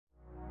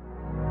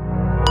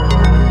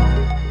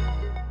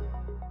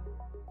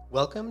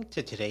Welcome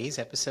to today's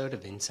episode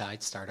of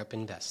Inside Startup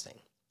Investing.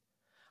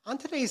 On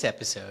today's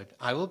episode,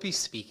 I will be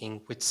speaking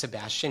with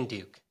Sebastian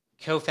Duque,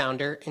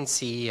 co-founder and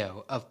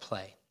CEO of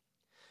Plei.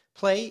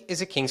 Plei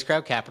is a King's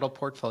Crowd Capital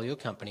portfolio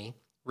company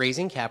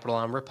raising capital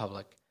on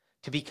Republic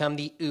to become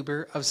the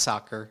Uber of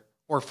soccer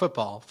or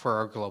football for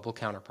our global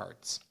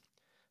counterparts.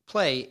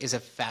 Plei is a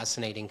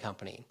fascinating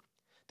company.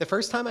 The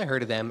first time I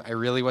heard of them, I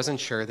really wasn't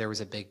sure there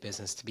was a big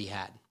business to be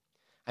had.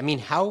 I mean,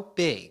 how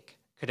big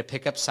could a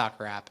pickup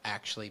soccer app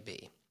actually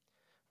be?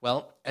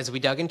 Well, as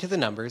we dug into the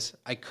numbers,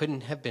 I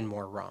couldn't have been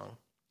more wrong.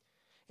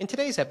 In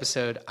today's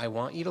episode, I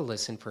want you to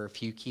listen for a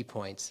few key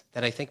points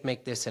that I think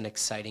make this an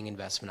exciting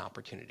investment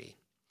opportunity.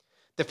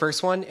 The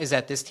first one is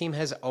that this team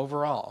has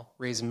overall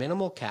raised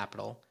minimal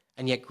capital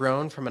and yet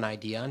grown from an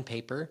idea on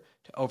paper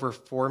to over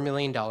 $4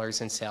 million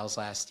in sales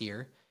last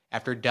year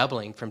after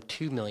doubling from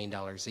 $2 million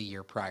a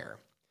year prior.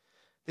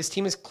 This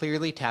team has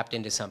clearly tapped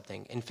into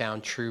something and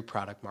found true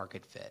product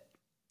market fit.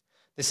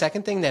 The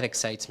second thing that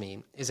excites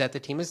me is that the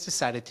team has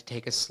decided to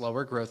take a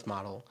slower growth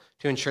model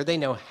to ensure they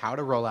know how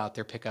to roll out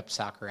their pickup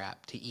soccer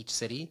app to each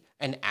city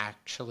and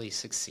actually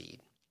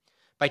succeed.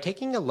 By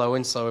taking a low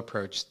and slow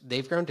approach,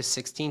 they've grown to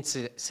 16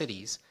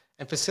 cities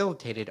and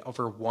facilitated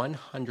over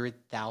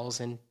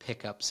 100,000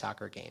 pickup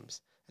soccer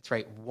games. That's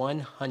right,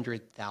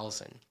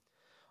 100,000.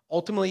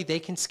 Ultimately, they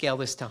can scale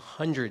this to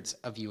hundreds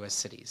of US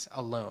cities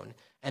alone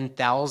and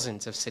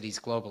thousands of cities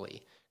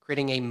globally,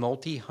 creating a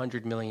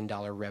multi-$100 million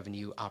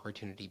revenue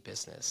opportunity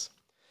business.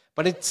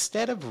 But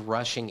instead of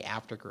rushing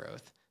after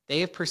growth,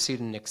 they have pursued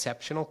an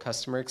exceptional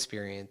customer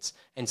experience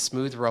and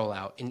smooth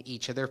rollout in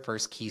each of their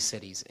first key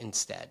cities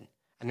instead.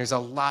 And there's a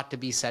lot to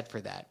be said for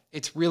that.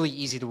 It's really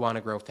easy to want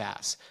to grow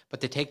fast,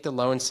 but to take the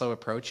low and slow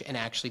approach and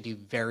actually do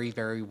very,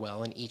 very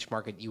well in each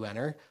market you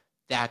enter,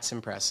 that's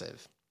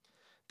impressive.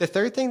 The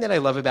third thing that I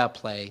love about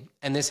Plei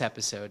and this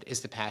episode is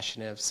the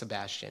passion of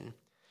Sebastian.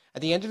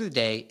 At the end of the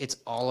day, it's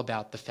all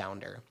about the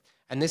founder.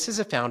 And this is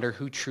a founder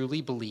who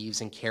truly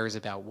believes and cares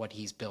about what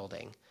he's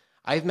building.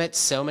 I've met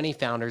so many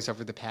founders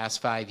over the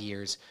past 5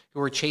 years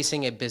who are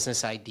chasing a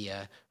business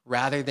idea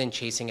rather than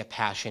chasing a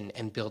passion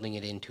and building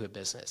it into a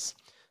business.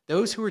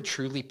 Those who are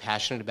truly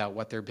passionate about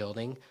what they're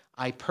building,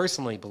 I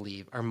personally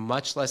believe, are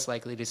much less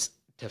likely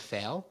to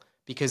fail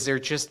because they're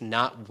just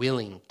not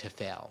willing to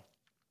fail.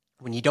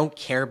 When you don't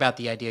care about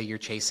the idea you're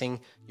chasing,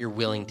 you're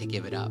willing to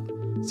give it up.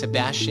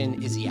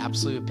 Sebastian is the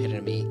absolute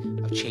epitome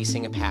of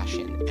chasing a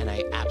passion, and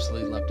I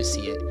absolutely love to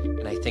see it,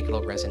 and I think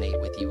it'll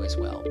resonate with you as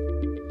well.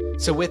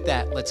 So with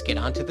that, let's get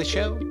on to the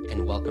show,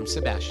 and welcome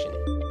Sebastian.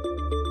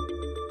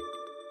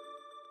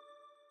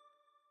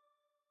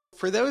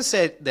 For those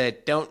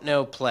that don't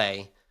know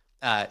Plei,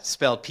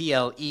 spelled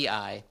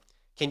Plei,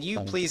 can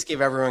you please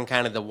give everyone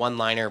kind of the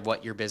one-liner of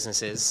what your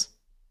business is?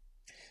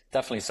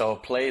 Definitely. So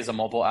Play is a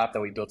mobile app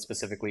that we built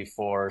specifically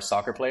for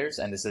soccer players,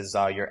 and this is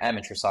your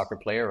amateur soccer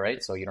player,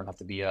 right? So you don't have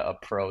to be a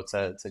pro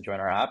to join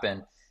our app.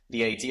 And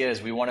the idea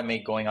is we want to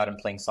make going out and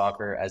playing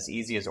soccer as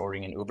easy as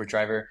ordering an Uber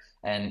driver,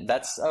 and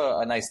that's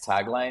a nice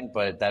tagline,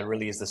 but that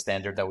really is the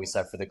standard that we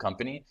set for the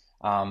company.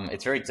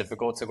 It's very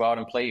difficult to go out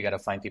and play. You got to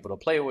find people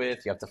to play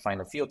with. You have to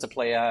find a field to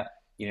play at.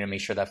 You need to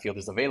make sure that field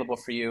is available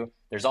for you.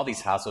 There's all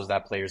these hassles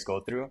that players go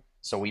through.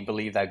 So we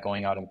believe that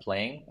going out and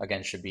playing,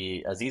 again, should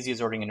be as easy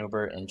as ordering an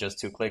Uber. In just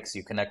 2 clicks,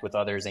 you connect with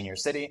others in your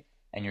city,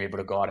 and you're able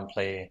to go out and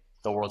play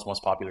the world's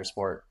most popular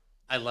sport.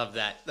 I love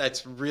that.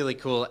 That's really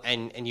cool.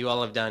 And you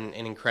all have done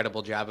an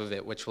incredible job of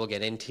it, which we'll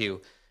get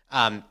into.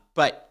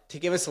 But to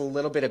give us a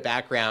little bit of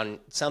background,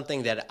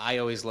 something that I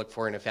always look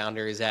for in a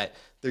founder is that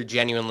they're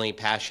genuinely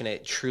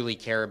passionate, truly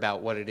care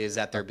about what it is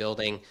that they're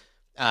building.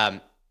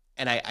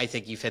 And I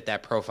think you fit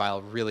that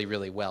profile really,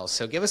 really well.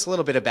 So give us a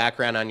little bit of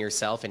background on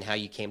yourself and how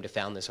you came to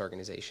found this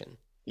organization.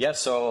 Yeah,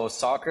 so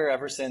soccer,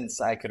 ever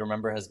since I could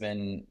remember, has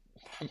been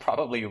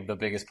probably the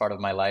biggest part of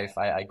my life.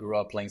 I grew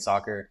up playing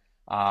soccer,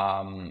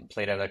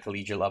 played at a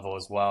collegiate level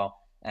as well.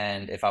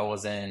 And if I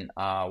wasn't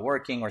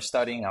working or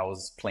studying, I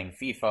was playing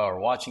FIFA or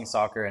watching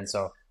soccer. And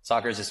so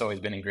soccer has just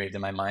always been engraved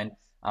in my mind.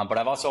 But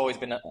I've also always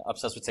been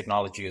obsessed with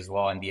technology as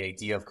well, and the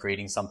idea of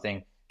creating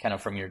something kind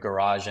of from your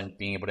garage and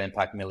being able to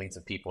impact millions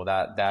of people.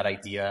 That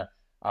idea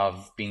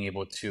of being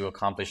able to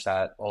accomplish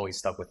that always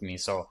stuck with me.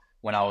 So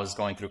when I was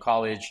going through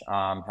college,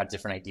 had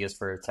different ideas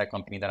for a tech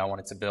company that I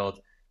wanted to build,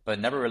 but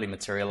never really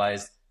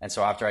materialized. And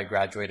so after I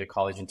graduated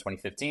college in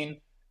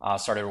 2015,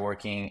 started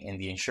working in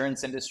the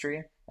insurance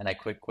industry, and I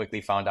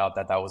quickly found out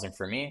that that wasn't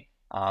for me.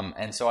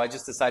 And so I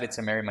just decided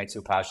to marry my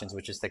two passions,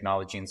 which is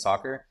technology and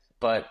soccer.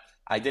 But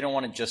I didn't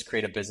want to just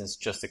create a business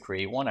just to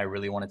create one. I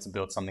really wanted to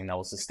build something that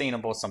was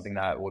sustainable, something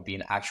that would be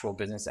an actual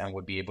business and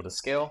would be able to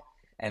scale.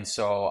 And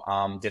so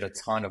did a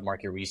ton of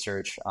market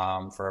research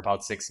for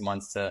about 6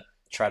 months to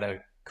try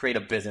to create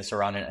a business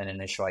around an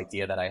initial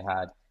idea that I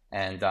had.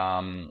 And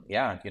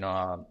yeah,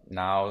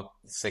 now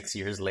 6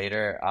 years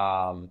later,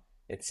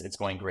 it's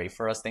going great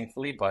for us,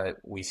 thankfully, but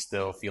we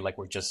still feel like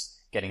we're just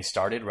getting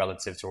started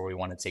relative to where we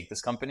want to take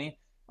this company.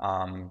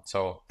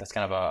 So that's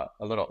kind of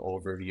a little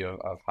overview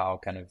of how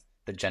kind of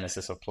the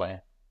genesis of Plei.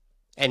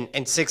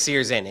 And 6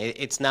 years in,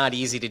 it's not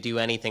easy to do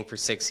anything for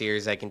 6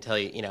 years. I can tell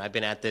you, I've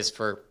been at this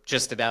for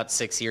just about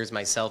 6 years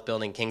myself,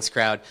 building King's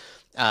Crowd,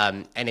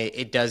 and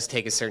it does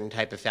take a certain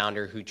type of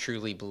founder who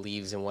truly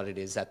believes in what it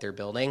is that they're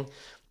building.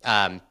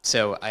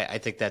 So I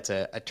think that's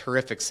a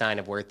terrific sign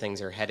of where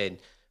things are headed.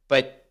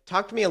 But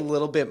talk to me a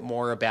little bit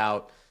more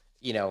about,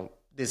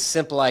 this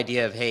simple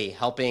idea of, hey,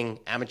 helping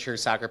amateur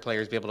soccer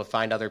players be able to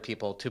find other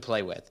people to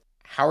play with.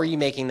 How are you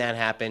making that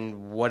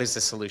happen? What does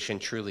the solution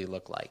truly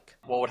look like?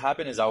 What would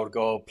happen is I would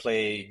go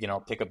play,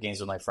 pick up games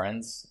with my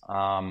friends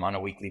on a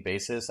weekly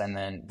basis, and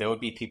then there would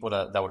be people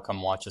that would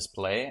come watch us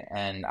play.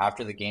 And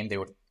after the game, they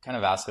would kind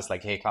of ask us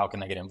like, "Hey, how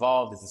can I get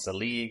involved? Is this a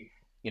league?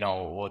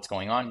 What's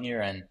going on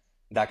here?" And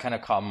that kind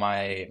of caught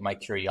my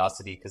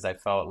curiosity because I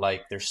felt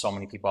like there's so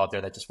many people out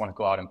there that just want to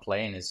go out and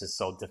play, and it's just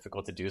so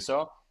difficult to do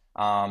so.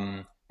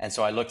 And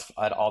so I looked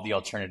at all the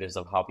alternatives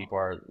of how people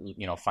are,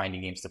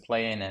 finding games to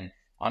play in, and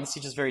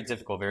honestly, just very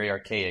difficult, very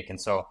archaic. And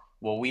so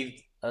what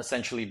we've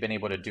essentially been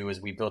able to do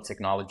is we build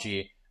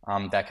technology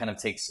that kind of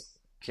takes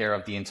care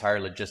of the entire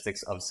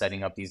logistics of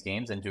setting up these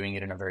games and doing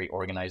it in a very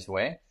organized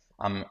way.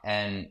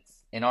 And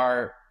in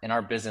our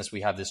business,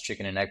 we have this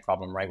chicken and egg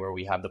problem, right, where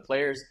we have the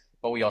players,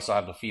 but we also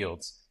have the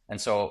fields. And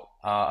so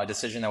a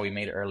decision that we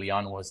made early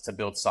on was to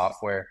build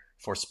software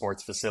for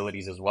sports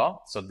facilities as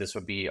well. So this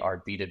would be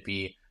our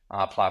B2B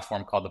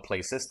platform called the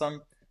Play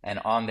system. And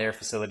on there,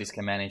 facilities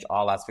can manage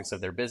all aspects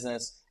of their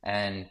business.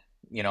 And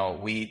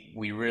we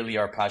really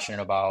are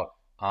passionate about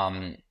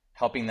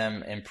helping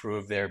them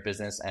improve their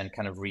business and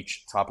kind of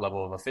reach top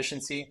level of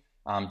efficiency,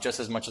 just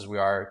as much as we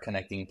are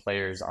connecting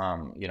players,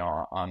 on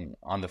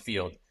the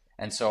field.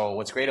 And so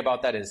what's great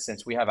about that is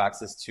since we have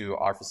access to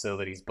our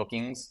facilities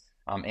bookings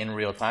in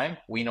real time,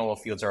 we know what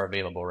fields are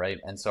available, right?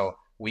 And so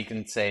we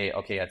can say,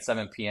 okay, at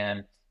 7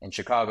 p.m. in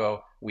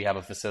Chicago, we have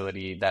a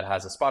facility that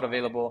has a spot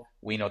available.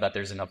 We know that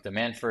there's enough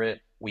demand for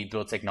it. We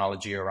build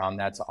technology around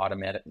that to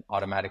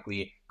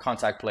automatically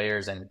contact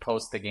players and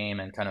post the game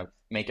and kind of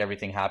make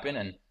everything happen.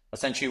 And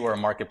essentially, we're a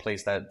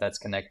marketplace that's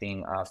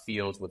connecting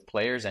fields with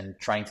players and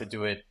trying to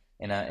do it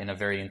in a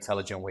very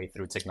intelligent way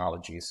through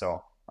technology.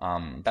 So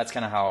that's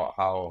kind of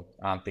how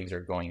things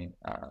are going,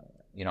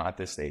 at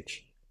this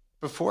stage.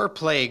 Before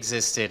Play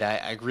existed,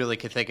 I really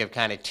could think of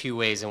kind of two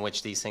ways in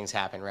which these things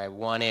happen, right?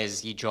 One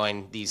is you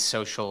join these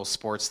social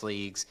sports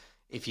leagues.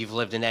 If you've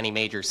lived in any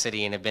major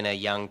city and have been a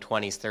young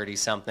 20s, 30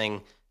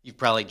 something, you've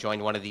probably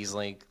joined one of these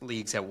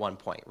leagues at one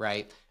point,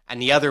 right?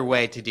 And the other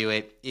way to do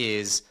it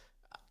is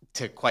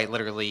to quite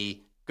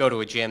literally go to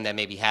a gym that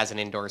maybe has an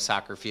indoor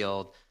soccer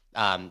field.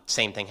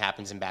 Same thing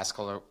happens in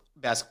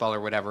basketball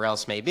or whatever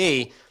else may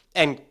be,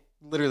 and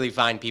literally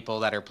find people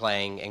that are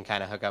playing and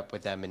kind of hook up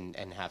with them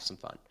and have some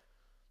fun.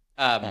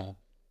 Um, Uh,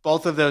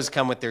 Both of those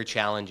come with their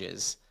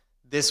challenges.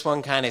 This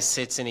one kind of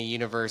sits in a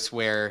universe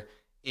where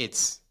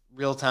it's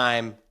real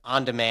time,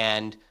 on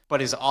demand,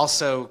 but is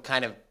also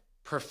kind of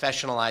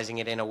professionalizing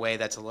it in a way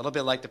that's a little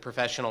bit like the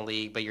professional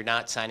league, but you're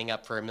not signing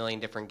up for a million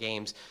different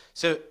games.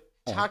 So,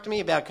 uh. talk to me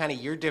about kind of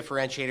your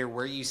differentiator,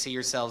 where you see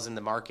yourselves in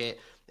the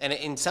market. And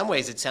in some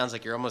ways, it sounds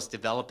like you're almost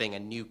developing a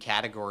new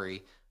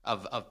category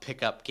of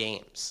pickup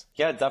games.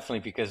 Yeah,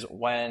 definitely. Because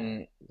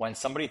when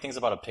somebody thinks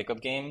about a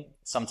pickup game,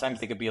 sometimes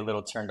they could be a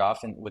little turned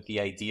off with the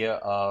idea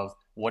of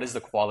what is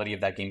the quality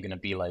of that game going to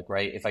be like,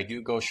 right? If I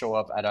do go show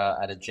up at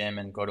a gym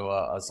and go to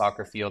a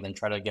soccer field and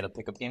try to get a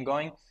pickup game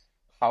going,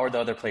 how are the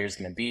other players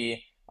going to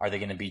be? Are they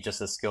going to be just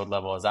as skilled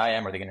level as I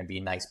am? Are they going to be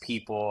nice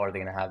people? Are they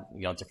going to have,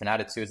 different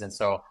attitudes? And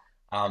so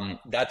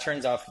that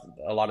turns off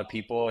a lot of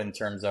people in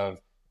terms of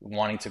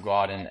wanting to go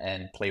out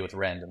and play with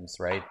randoms,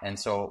 right? And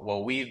so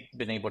what we've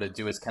been able to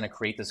do is kind of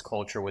create this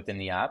culture within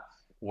the app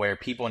where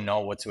people know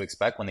what to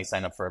expect when they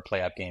sign up for a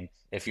Play app game.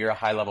 If you're a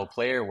high level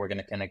player, we're going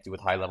to connect you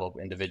with high level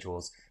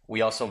individuals.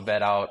 We also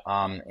vet out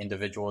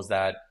individuals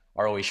that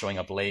are always showing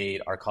up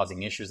late, are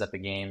causing issues at the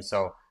game.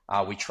 So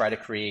we try to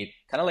create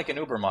kind of like an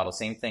Uber model,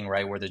 same thing,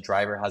 right? Where the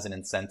driver has an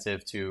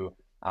incentive to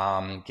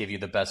give you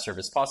the best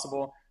service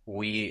possible.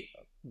 We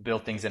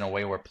build things in a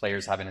way where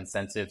players have an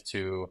incentive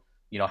to,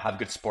 have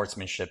good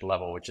sportsmanship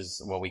level, which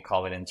is what we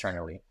call it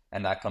internally.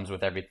 And that comes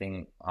with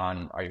everything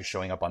on, are you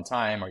showing up on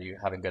time? Are you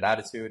having good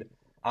attitude?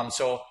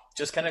 So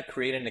just kind of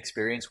create an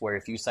experience where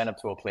if you sign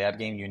up to a Play app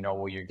game, you know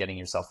what you're getting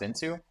yourself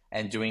into,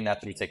 and doing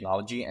that through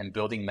technology and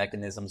building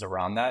mechanisms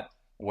around that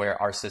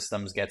where our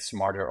systems get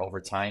smarter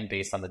over time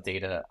based on the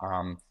data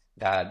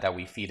that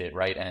we feed it,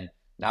 right? And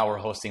now we're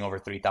hosting over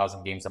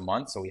 3,000 games a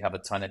month, so we have a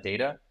ton of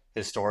data.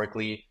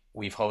 Historically,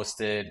 we've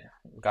hosted,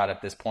 got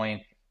at this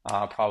point,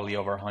 probably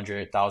over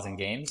 100,000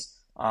 games.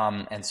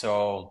 And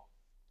so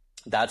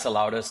that's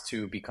allowed us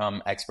to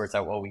become experts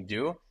at what we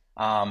do,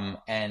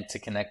 and to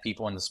connect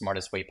people in the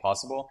smartest way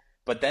possible.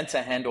 But then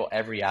to handle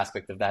every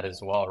aspect of that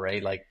as well,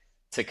 right? Like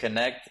to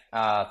connect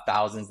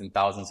thousands and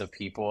thousands of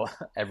people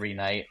every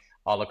night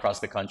all across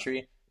the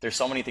country. There's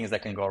so many things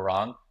that can go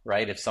wrong,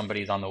 right? If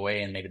somebody's on the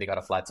way and maybe they got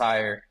a flat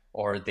tire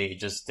or they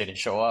just didn't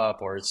show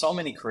up, or so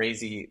many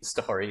crazy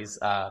stories,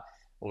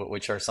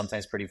 which are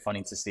sometimes pretty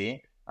funny to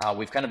see.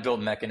 We've kind of built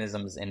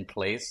mechanisms in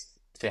place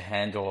to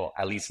handle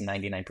at least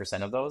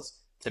 99% of those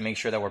to make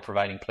sure that we're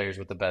providing players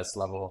with the best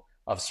level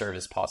of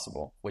service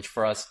possible, which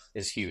for us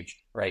is huge,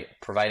 right?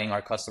 Providing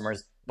our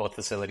customers, both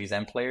facilities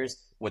and players,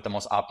 with the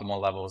most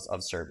optimal levels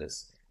of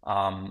service.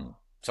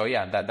 So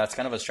yeah, that's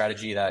kind of a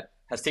strategy that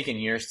has taken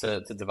years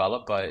to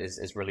develop, but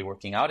is really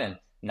working out. And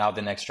now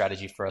the next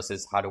strategy for us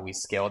is how do we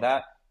scale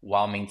that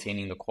while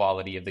maintaining the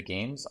quality of the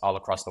games all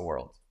across the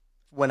world.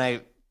 When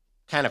I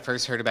kind of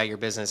first heard about your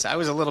business, I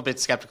was a little bit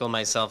skeptical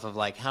myself of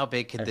like, how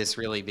big could this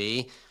really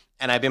be?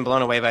 And I've been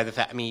blown away by the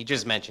fact. I mean, you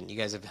just mentioned you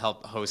guys have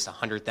helped host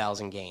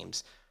 100,000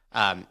 games.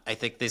 I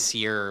think this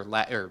year,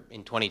 or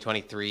in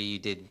 2023, you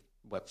did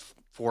what,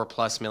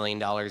 $4+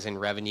 million in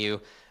revenue.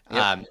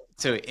 Yep.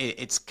 So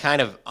it's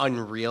kind of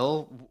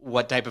unreal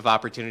what type of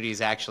opportunity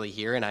is actually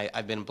here, and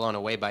I've been blown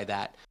away by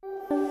that.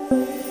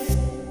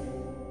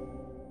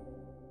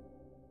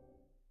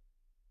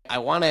 I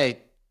want to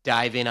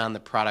dive in on the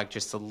product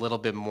just a little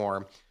bit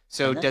more.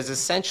 So Mhm. does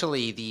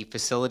essentially the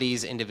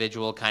facilities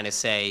individual kind of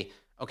say,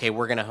 okay,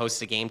 we're going to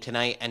host a game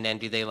tonight, and then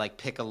do they like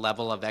pick a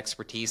level of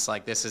expertise?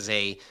 Like this is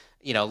a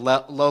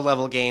low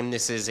level game.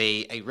 This is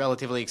a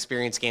relatively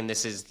experienced game.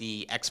 This is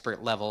the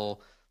expert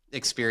level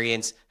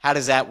experience. How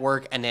does that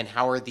work? And then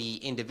how are the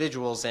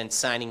individuals then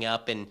signing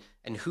up, and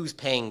who's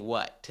paying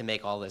what to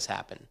make all this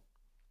happen?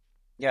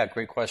 Yeah,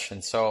 great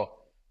question. So,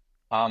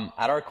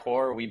 at our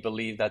core, we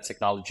believe that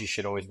technology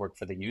should always work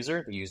for the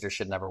user. The user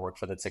should never work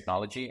for the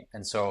technology.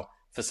 And so,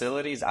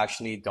 facilities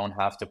actually don't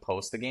have to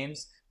post the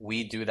games.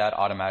 We do that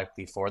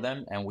automatically for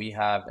them. And we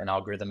have an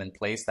algorithm in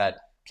place that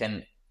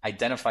can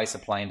identify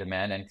supply and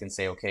demand and can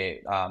say,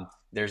 okay,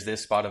 there's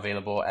this spot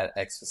available at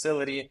X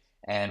facility.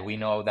 And we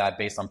know that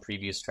based on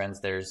previous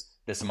trends, there's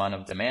this amount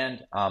of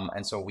demand.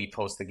 And so we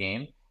post the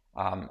game.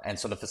 And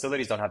so the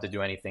facilities don't have to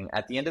do anything.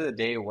 At the end of the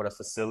day, what a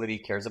facility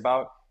cares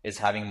about is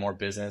having more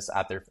business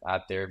at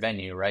their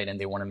venue, right? And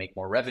they want to make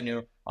more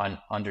revenue on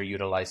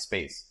underutilized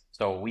space.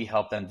 So we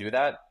help them do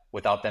that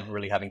without them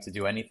really having to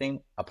do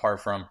anything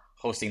apart from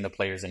hosting the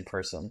players in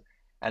person.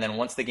 And then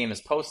once the game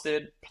is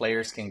posted,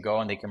 players can go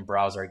and they can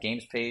browse our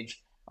games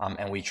page.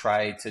 And we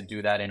try to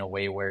do that in a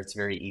way where it's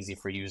very easy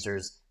for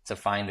users to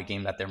find the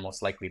game that they're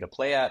most likely to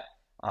play at.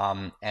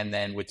 And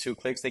then with 2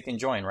 clicks, they can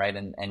join, right?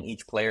 And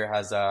each player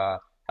has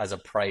a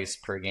price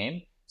per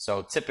game.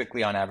 So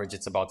typically on average,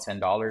 it's about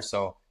 $10.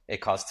 So it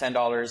costs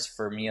 $10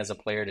 for me as a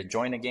player to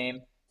join a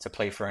game, to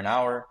play for an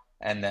hour.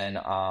 And then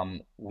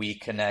we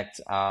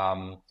connect,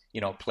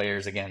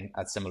 players again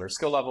at similar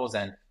skill levels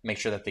and make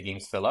sure that the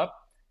games fill up.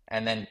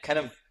 And then kind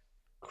of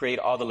create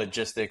all the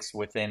logistics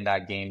within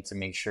that game to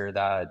make sure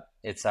that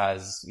it's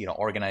as,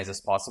 organized as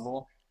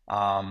possible.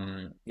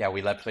 Yeah,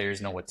 we let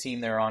players know what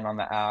team they're on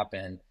the app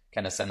and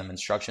kind of send them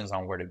instructions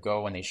on where to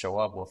go when they show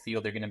up, what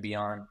field they're going to be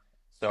on.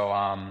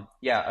 So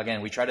yeah,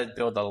 again, we try to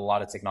build a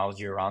lot of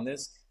technology around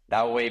this.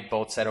 That way,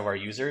 both set of our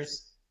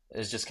users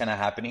is just kind of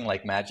happening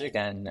like magic,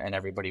 and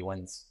everybody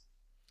wins.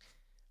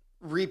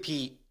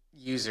 Repeat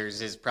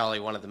users is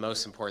probably one of the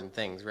most important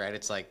things, right?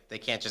 It's like they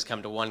can't just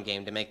come to one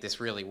game to make this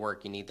really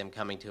work. You need them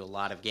coming to a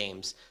lot of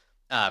games.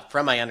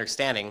 From my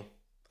understanding,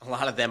 a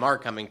lot of them are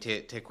coming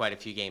to quite a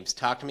few games.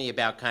 Talk to me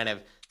about kind of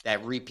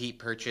that repeat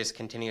purchase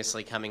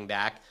continuously coming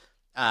back.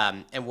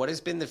 And what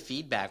has been the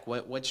feedback?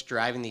 What's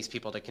driving these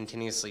people to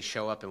continuously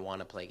show up and want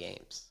to play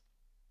games?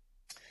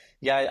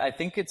 Yeah, I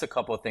think it's a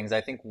couple of things.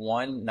 I think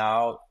one,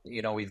 now,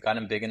 we've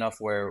gotten big enough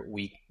where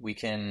we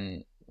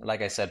can,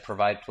 like I said,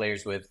 provide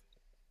players with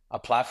a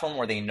platform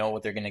where they know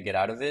what they're going to get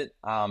out of it.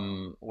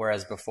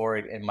 Whereas before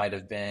it might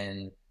have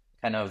been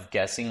kind of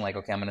guessing, like,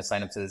 okay, I'm going to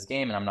sign up to this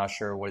game and I'm not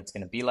sure what it's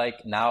going to be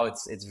like. Now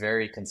it's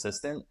very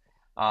consistent.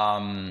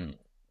 Um,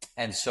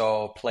 and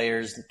so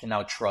players can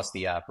now trust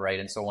the app, right?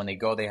 And so when they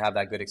go, they have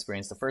that good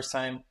experience the first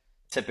time.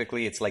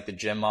 Typically, it's like the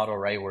gym model,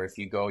 right? Where if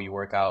you go, you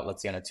work out,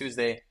 let's say on a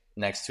Tuesday,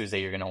 next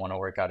Tuesday you're going to want to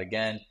work out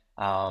again,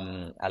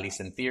 at least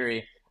in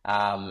theory.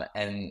 And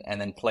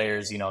then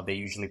players, they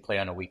usually play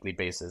on a weekly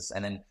basis.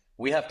 And then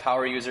we have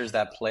power users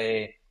that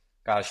play,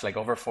 gosh, like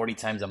over 40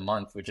 times a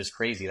month, which is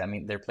crazy. I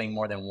mean, they're playing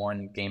more than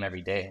one game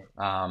every day.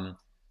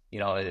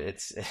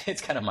 It's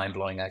it's kind of mind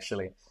blowing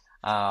actually.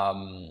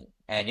 And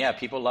yeah,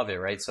 people love it,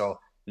 right? So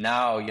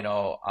now,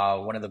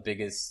 one of the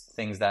biggest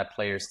things that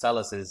players tell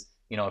us is,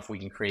 if we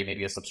can create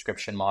maybe a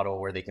subscription model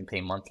where they can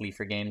pay monthly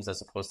for games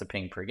as opposed to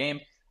paying per game.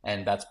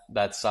 And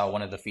that's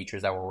one of the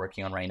features that we're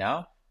working on right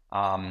now,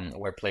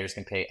 where players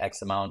can pay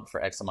X amount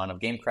for X amount of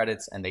game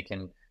credits, and they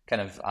can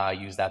kind of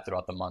use that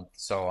throughout the month.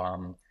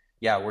 So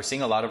yeah, we're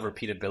seeing a lot of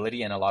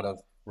repeatability and a lot of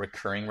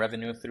recurring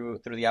revenue through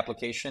the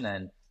application,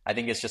 and I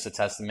think it's just a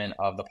testament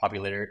of the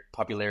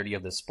popularity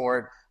of the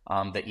sport,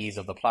 the ease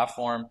of the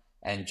platform,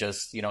 and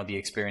just the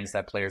experience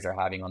that players are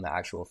having on the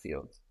actual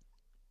field.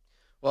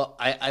 Well,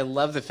 I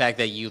love the fact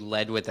that you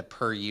led with a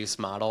per use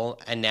model,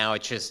 and now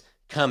it's just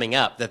coming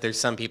up that there's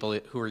some people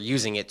who are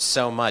using it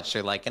so much.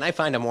 They're like, can I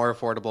find a more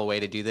affordable way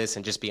to do this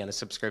and just be on a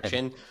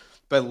subscription?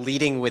 But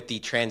leading with the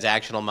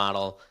transactional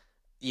model,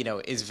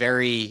 is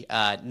very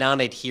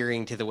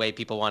non-adhering to the way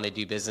people want to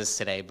do business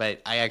today.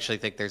 But I actually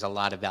think there's a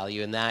lot of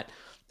value in that.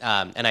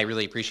 And I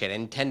really appreciate it.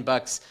 And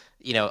 $10,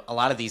 a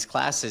lot of these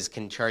classes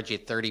can charge you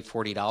 $30,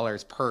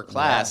 $40 per Yeah, it's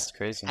class.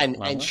 crazy. And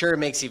Uh-huh. sure, it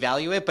makes you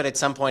value it, but at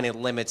some point it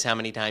limits how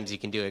many times you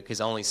can do it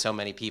because only so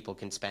many people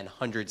can spend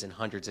hundreds and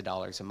hundreds of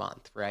dollars a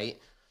month, right?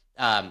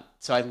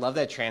 So I love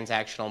that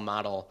transactional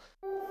model.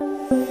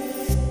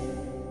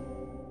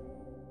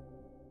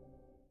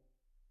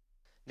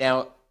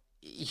 Now,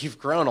 you've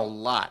grown a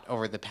lot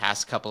over the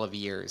past couple of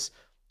years.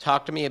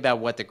 Talk to me about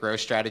what the growth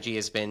strategy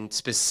has been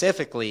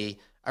specifically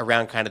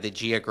around kind of the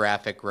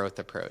geographic growth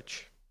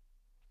approach.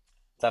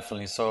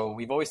 Definitely. So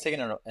we've always taken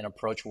an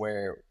approach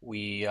where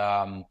we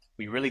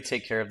really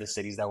take care of the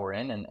cities that we're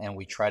in, and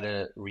we try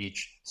to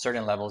reach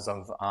certain levels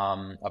of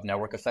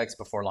network effects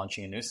before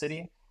launching a new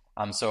city.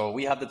 So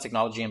we have the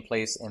technology in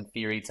place in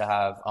theory to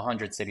have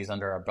 100 cities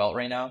under our belt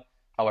right now.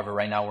 However,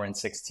 right now we're in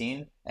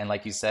 16, and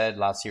like you said,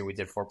 last year we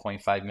did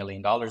 $4.5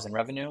 million in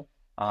revenue.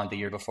 The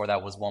year before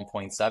that was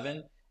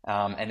 1.7,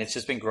 and it's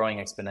just been growing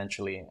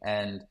exponentially.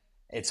 And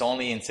it's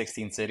only in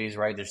 16 cities,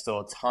 right? There's still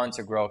a ton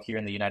to grow here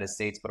in the United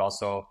States, but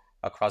also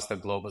across the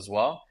globe as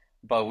well.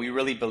 But we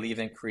really believe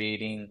in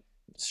creating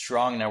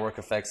strong network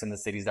effects in the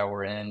cities that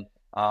we're in,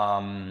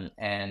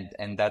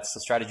 and that's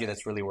the strategy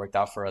that's really worked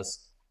out for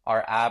us.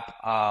 Our app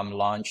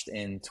launched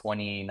in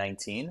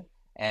 2019,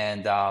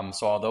 and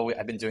so although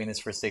I've been doing this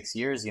for 6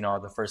 years,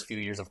 the first few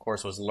years, of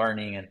course, was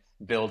learning and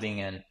building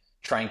and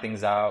trying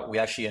things out. We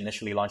actually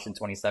initially launched in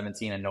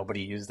 2017, and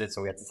nobody used it,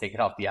 so we had to take it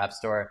off the App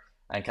Store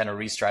and kind of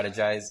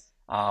re-strategize.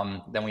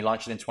 Then we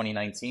launched it in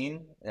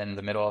 2019, in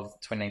the middle of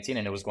 2019,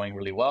 and it was going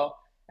really well.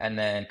 And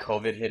then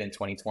COVID hit in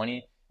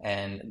 2020,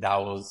 and that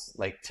was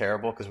like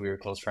terrible because we were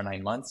closed for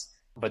 9 months.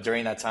 But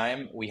during that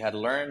time, we had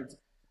learned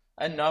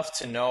enough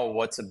to know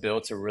what to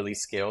build to really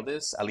scale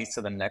this, at least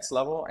to the next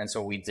level. And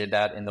so we did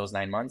that in those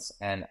 9 months.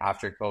 And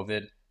after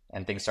COVID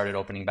and things started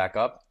opening back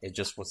up, it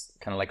just was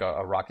kind of like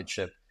a rocket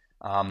ship.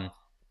 Um,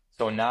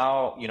 so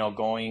now,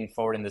 going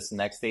forward in this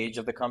next stage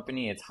of the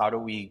company, it's how do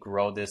we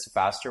grow this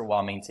faster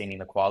while maintaining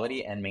the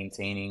quality and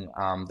maintaining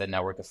the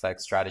network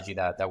effect strategy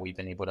that we've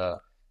been able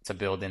to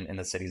build in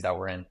the cities that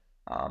we're in.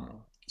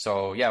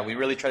 So yeah, we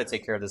really try to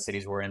take care of the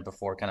cities we're in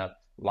before kind of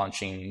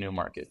launching new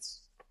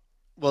markets.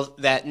 Well,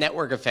 that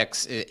network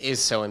effects is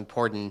so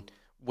important.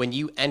 When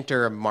you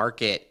enter a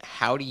market,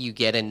 how do you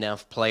get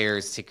enough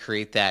players to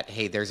create that,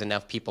 hey, there's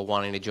enough people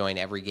wanting to join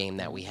every game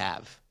that we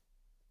have?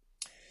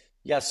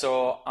 Yeah,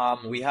 so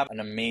we have an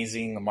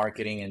amazing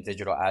marketing and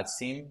digital ads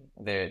team.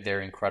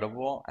 They're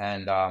incredible,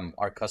 and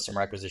our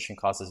customer acquisition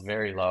cost is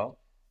very low.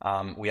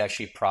 We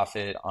actually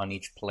profit on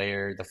each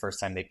player the first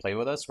time they play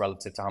with us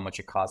relative to how much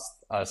it costs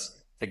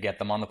us to get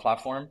them on the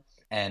platform,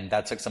 and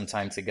that took some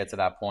time to get to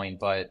that point.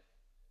 But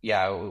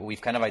yeah,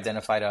 we've kind of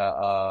identified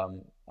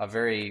a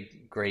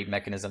very great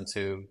mechanism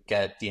to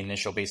get the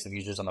initial base of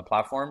users on the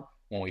platform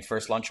when we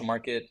first launch a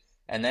market.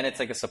 And then it's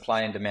like a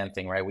supply and demand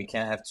thing, right? We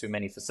can't have too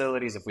many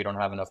facilities if we don't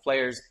have enough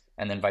players,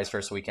 and then vice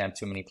versa, we can't have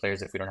too many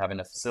players if we don't have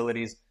enough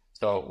facilities.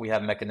 So we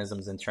have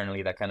mechanisms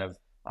internally that kind of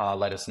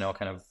let us know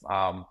kind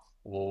of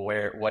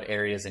what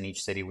areas in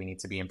each city we need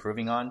to be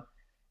improving on.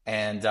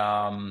 And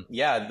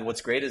yeah,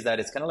 what's great is that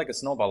it's kind of like a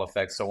snowball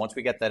effect. So once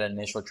we get that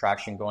initial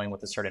traction going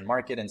with a certain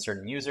market and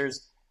certain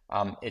users,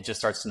 it just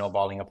starts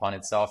snowballing upon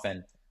itself,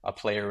 and a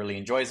player really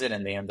enjoys it,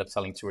 and they end up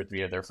telling two or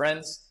three of their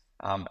friends,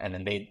 and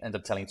then they end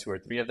up telling two or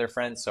three of their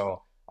friends.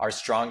 So our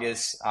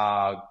strongest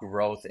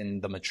growth in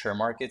the mature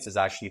markets is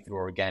actually through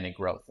organic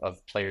growth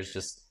of players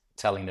just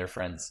telling their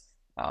friends.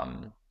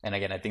 And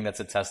again, I think that's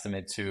a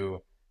testament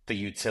to the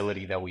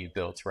utility that we've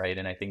built, right?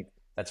 And I think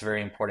that's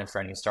very important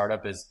for any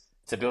startup is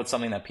to build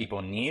something that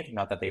people need,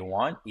 not that they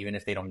want, even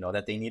if they don't know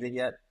that they need it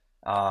yet,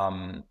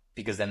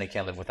 because then they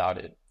can't live without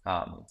it.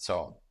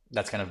 So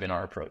that's kind of been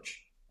our approach.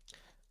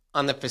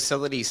 On the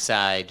facility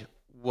side,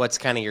 what's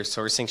kind of your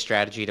sourcing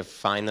strategy to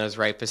find those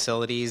right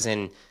facilities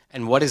and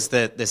what is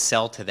the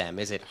sell to them?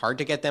 Is it hard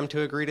to get them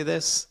to agree to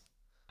this?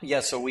 Yeah,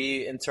 so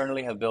we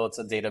internally have built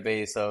a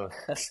database of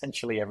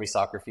essentially every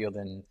soccer field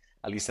in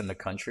at least in the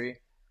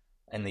country,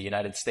 in the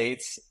United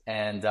States,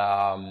 and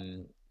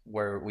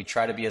where we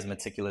try to be as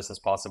meticulous as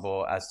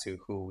possible as to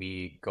who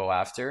we go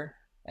after,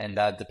 and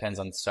that depends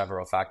on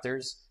several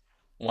factors.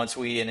 Once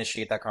we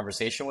initiate that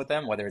conversation with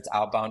them, whether it's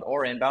outbound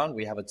or inbound,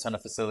 we have a ton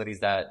of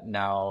facilities that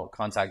now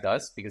contact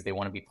us because they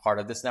want to be part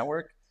of this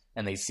network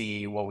and they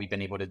see what we've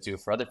been able to do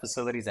for other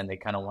facilities and they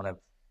kind of want to,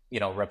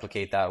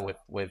 replicate that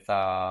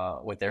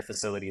with their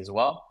facility as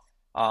well.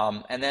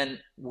 And then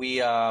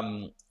we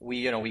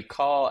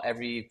call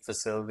every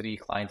facility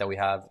client that we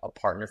have a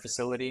partner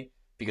facility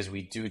because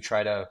we do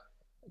try to,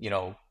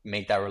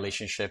 make that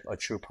relationship a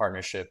true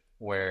partnership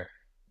where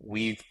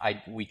we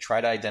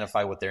try to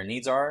identify what their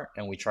needs are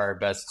and we try our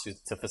best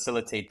to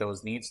facilitate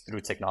those needs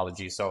through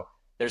technology. So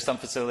there's some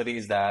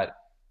facilities that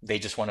they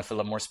just want to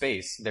fill up more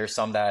space. There's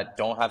some that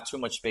don't have too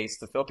much space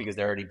to fill because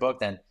they're already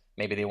booked and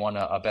maybe they want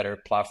a better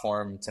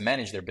platform to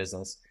manage their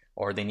business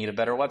or they need a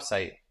better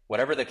website.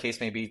 Whatever the case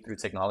may be, through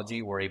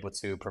technology, we're able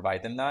to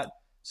provide them that.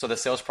 So the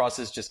sales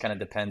process just kind of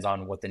depends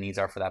on what the needs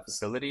are for that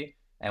facility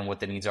and what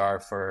the needs are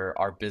for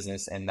our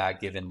business in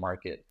that given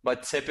market.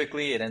 But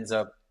typically it ends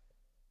up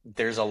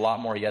there's a lot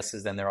more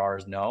yeses than there are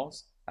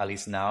no's, at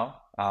least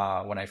now.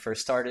 When I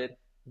first started,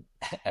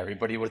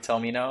 everybody would tell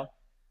me no,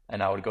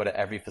 and I would go to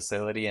every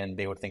facility and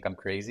they would think I'm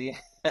crazy.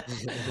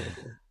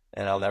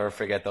 And I'll never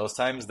forget those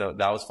times. That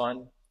was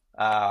fun.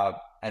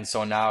 And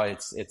so now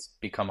it's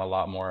become a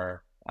lot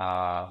more,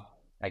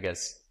 I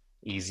guess,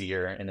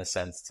 easier in a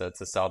sense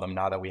to sell them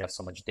now that we have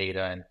so much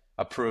data and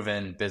a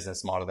proven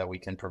business model that we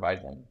can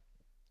provide them.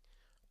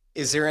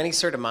 Is there any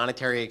sort of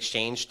monetary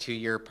exchange to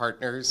your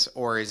partners,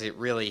 or is it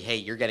really, hey,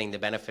 you're getting the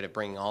benefit of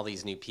bringing all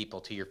these new people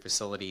to your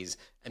facilities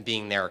and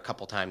being there a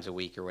couple times a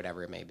week or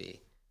whatever it may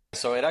be?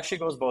 So it actually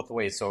goes both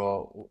ways.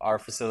 So our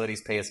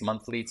facilities pay us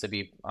monthly to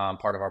be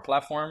part of our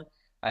platform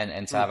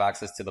and to Mm. have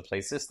access to the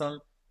Play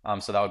system.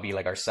 So that would be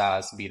like our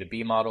SaaS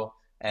B2B model.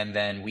 And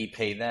then we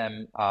pay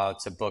them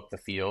to book the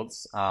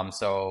fields.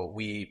 So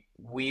we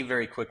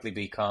very quickly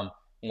become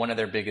one of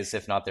their biggest,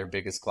 if not their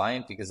biggest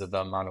client because of the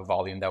amount of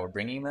volume that we're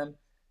bringing them.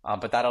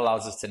 But that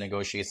allows us to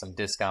negotiate some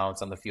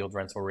discounts on the field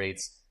rental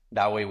rates.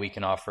 That way we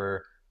can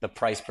offer the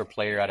price per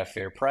player at a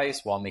fair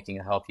price while making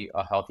a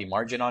healthy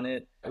margin on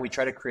it. We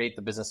try to create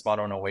the business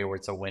model in a way where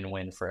it's a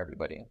win-win for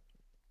everybody.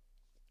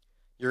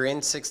 You're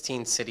in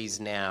 16 cities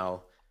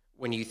now.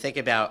 When you think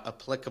about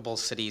applicable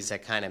cities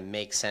that kind of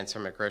make sense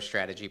from a growth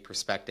strategy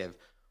perspective,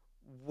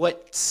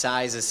 what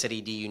size of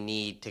city do you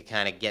need to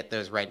kind of get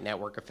those right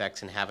network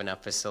effects and have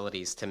enough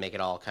facilities to make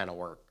it all kind of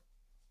work?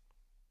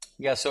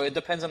 Yeah, so it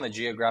depends on the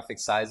geographic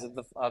size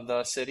of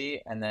the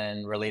city, and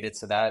then related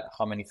to that,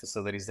 how many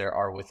facilities there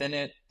are within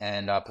it,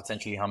 and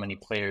potentially how many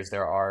players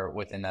there are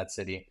within that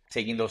city.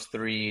 Taking those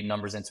three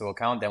numbers into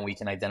account, then we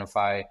can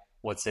identify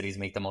what cities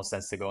make the most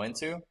sense to go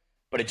into.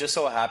 But it just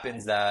so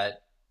happens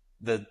that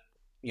the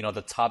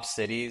the top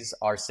cities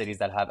are cities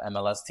that have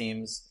MLS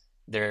teams.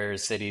 They're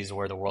cities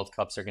where the World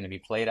Cups are going to be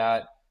played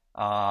at.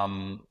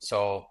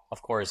 So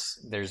of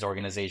course, there's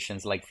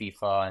organizations like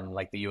FIFA and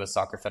like the U.S.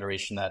 Soccer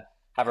Federation that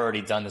have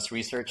already done this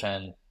research,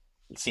 and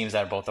it seems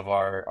that both of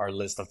our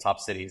list of top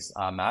cities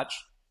match.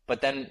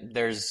 But then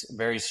there's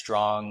very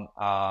strong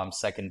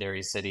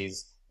secondary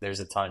cities. There's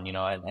a ton,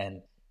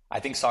 and I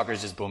think soccer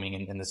is just booming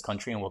in this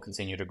country and will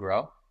continue to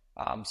grow.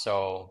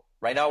 So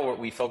right now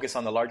we focus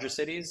on the larger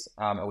cities,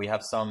 and we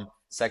have some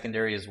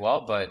secondary as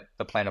well. But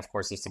the plan, of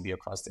course, is to be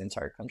across the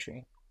entire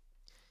country.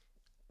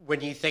 When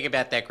you think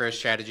about that growth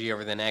strategy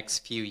over the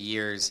next few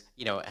years,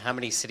 how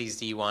many cities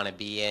do you want to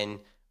be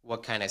in?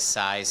 What kind of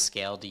size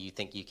scale do you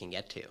think you can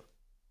get to?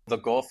 The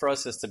goal for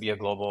us is to be a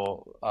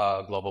global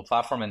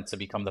platform and to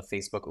become the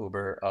Facebook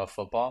Uber of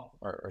football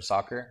or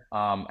soccer,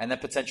 and then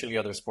potentially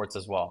other sports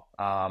as well.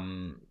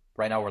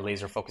 Right now, we're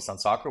laser focused on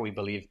soccer. We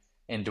believe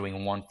in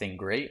doing one thing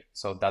great,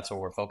 so that's what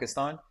we're focused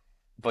on.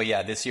 But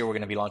yeah, this year we're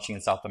going to be launching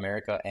in South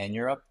America and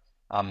Europe.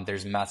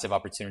 There's massive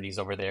opportunities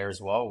over there as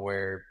well,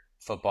 where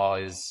football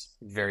is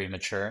very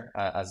mature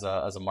as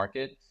a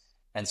market,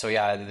 and so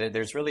yeah,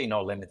 there's really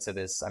no limit to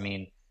this. I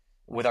mean,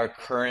 with our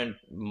current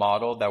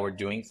model that we're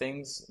doing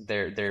things,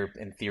 there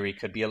in theory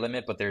could be a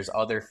limit, but there's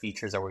other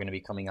features that we're going to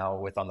be coming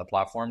out with on the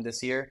platform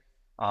this year,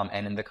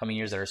 and in the coming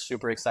years that are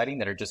super exciting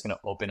that are just going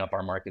to open up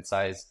our market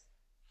size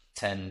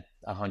 10,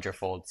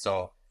 100-fold.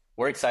 So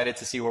we're excited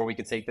to see where we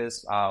could take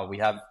this. We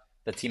have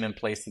the team in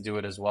place to do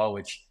it as well,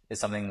 which is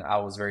something I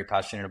was very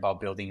passionate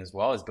about building as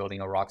well, is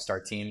building a rock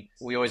star team.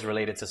 We always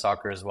relate it to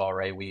soccer as well,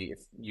 right?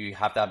 You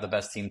have to have the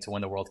best team to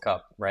win the World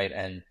Cup, right?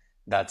 And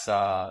that's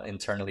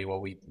internally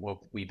what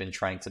we've been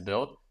trying to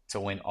build to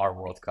win our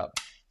World Cup.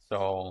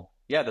 So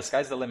yeah, the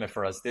sky's the limit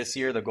for us. This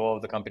year, the goal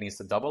of the company is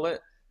to double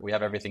it. We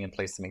have everything in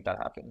place to make that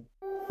happen.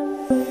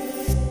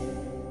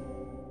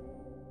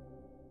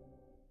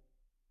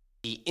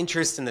 The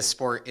interest in the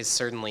sport is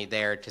certainly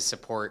there to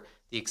support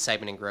the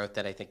excitement and growth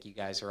that I think you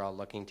guys are all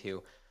looking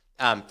to.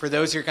 For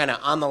those who are kind of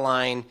on the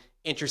line,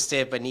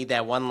 interested, but need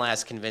that one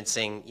last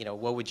convincing,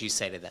 what would you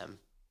say to them?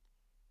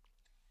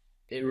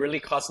 It really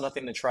costs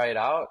nothing to try it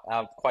out.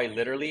 Quite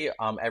literally,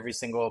 every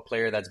single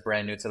player that's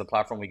brand new to the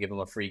platform, we give them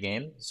a free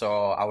game.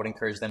 So I would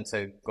encourage them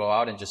to go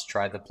out and just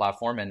try the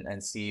platform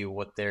and see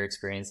what their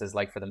experience is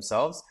like for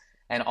themselves.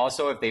 And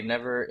also,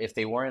 if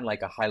they weren't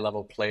like a high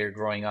level player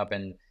growing up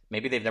and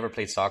maybe they've never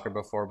played soccer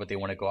before, but they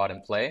want to go out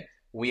and play,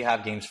 we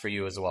have games for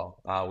you as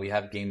well. We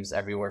have games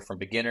everywhere from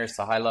beginners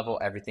to high level,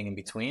 everything in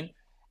between.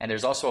 And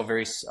there's also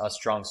a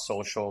strong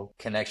social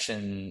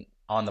connection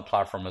on the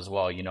platform as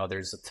well.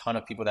 There's a ton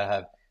of people that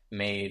have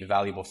made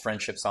valuable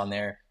friendships on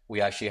there. We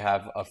actually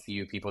have a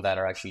few people that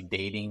are actually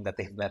dating that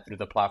they've met through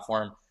the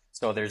platform.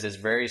 So there's this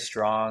very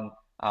strong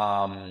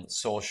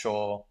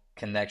social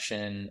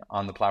connection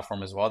on the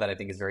platform as well that I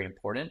think is very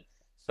important.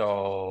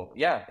 So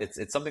yeah,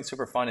 it's something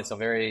super fun. It's a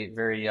very,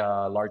 very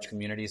large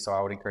community. So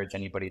I would encourage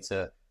anybody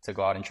to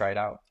go out and try it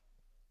out.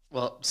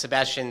 Well,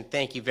 Sebastian,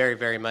 thank you very,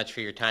 very much for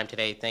your time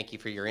today. Thank you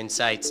for your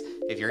insights.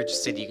 If you're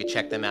interested, you could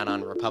check them out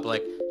on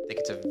Republic. I think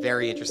it's a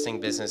very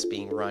interesting business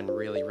being run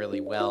really,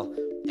 really well.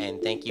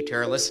 And thank you to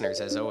our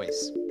listeners, as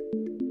always.